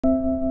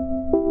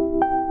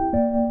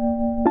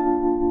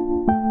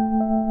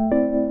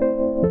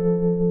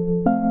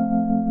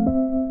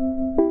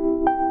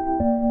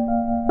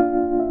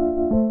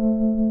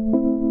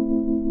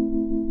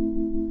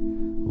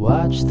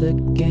watched the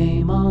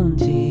game on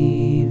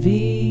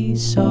TV,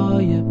 saw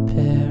your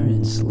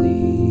parents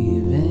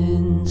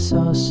leaving,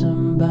 saw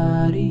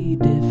somebody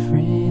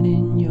different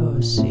in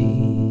your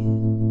seat.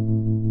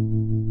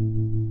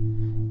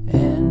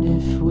 And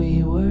if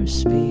we were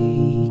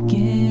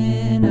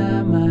speaking,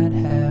 I might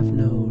have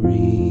no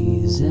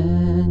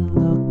reason,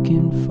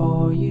 looking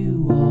for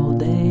you all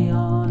day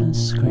on a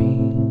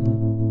screen.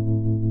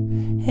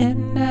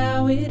 And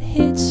now it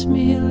hits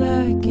me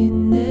like it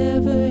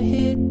never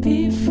hit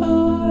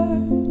before.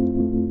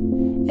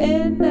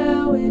 And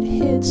now it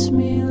hits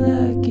me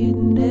like it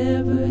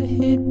never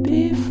hit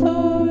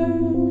before.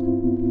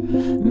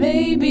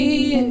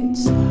 Maybe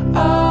it's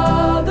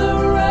all the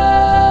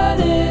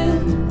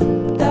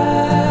running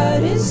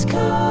that is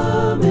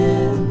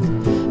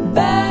coming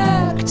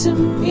back to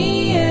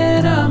me,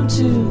 and I'm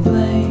to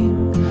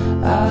blame.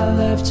 I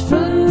left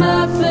for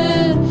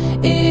nothing.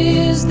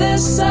 Is there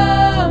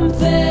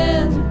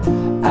something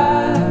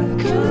I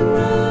could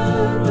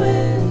run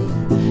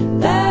with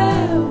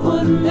that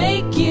would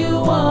make you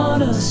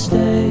wanna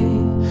stay?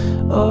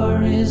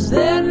 Or is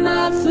there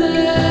nothing?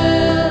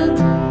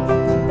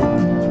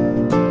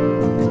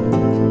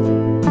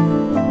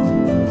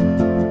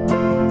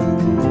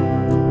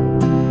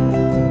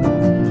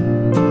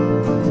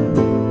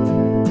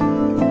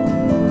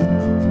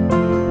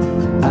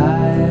 I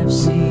have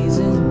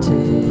season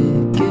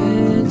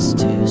tickets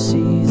to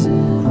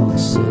seasonal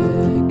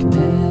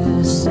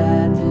sickness.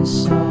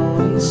 Sadness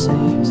always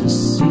saves a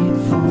seat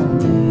for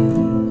me.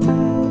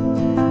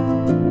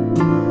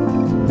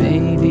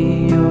 Maybe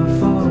your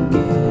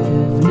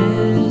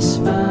forgiveness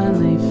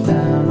finally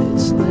found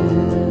its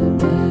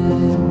limit.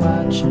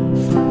 Watching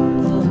from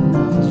the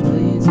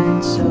nosebleeds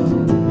ain't so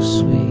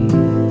sweet.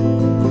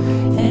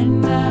 And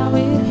now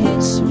it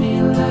hits me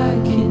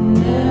like it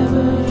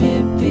never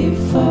hit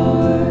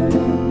before.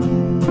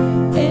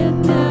 And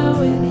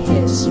now it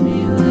hits me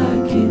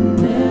like it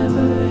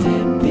never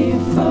hit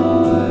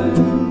before.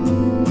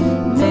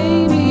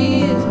 Maybe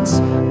it's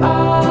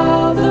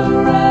all the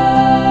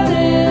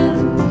running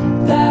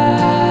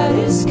that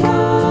is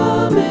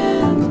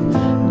coming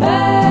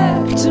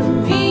back to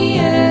me,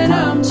 and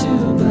I'm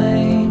to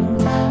blame.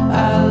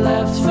 I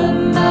left for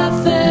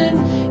nothing.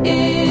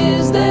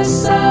 Is there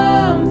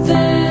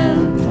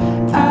something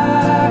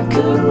I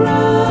could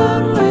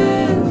run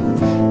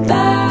with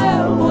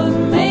that would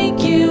make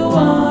you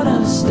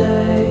wanna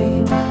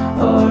stay?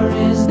 Or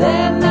is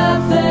there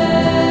nothing?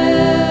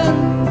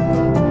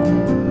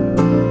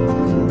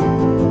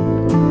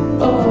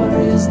 Or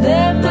is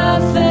there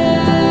nothing?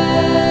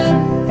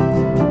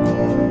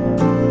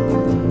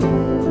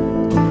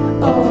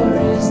 Or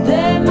is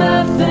there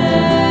nothing?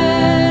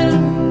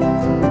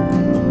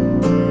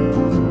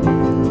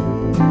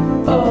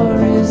 Or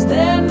is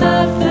there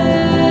nothing?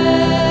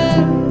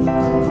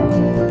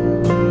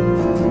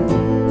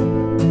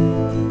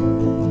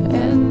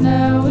 And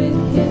now it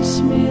hits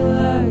me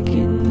like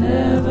it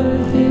never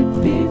hit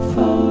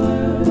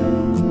before.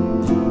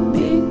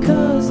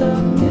 Because I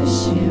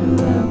miss you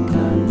like I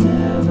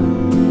never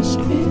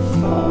missed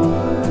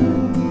before.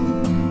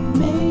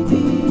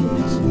 Maybe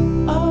it's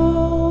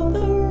all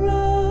the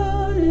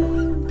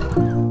running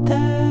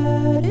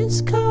that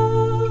is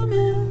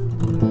coming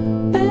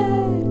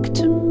back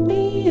to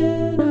me,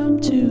 and I'm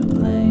to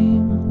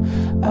blame.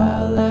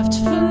 I left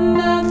for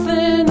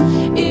nothing.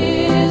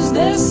 Is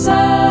there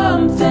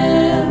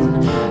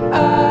something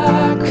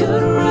I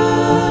could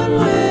run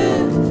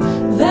with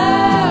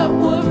that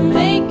would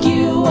make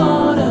you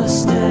wanna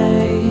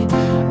stay?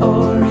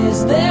 Or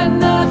is there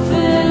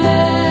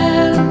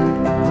nothing?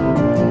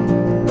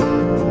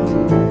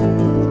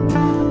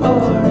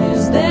 Or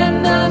is there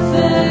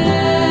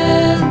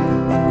nothing?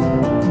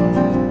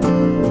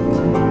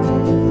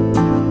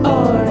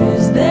 Or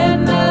is there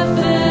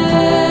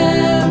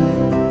nothing?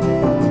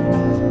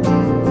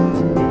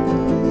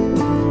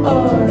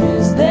 Or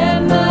is there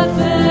nothing?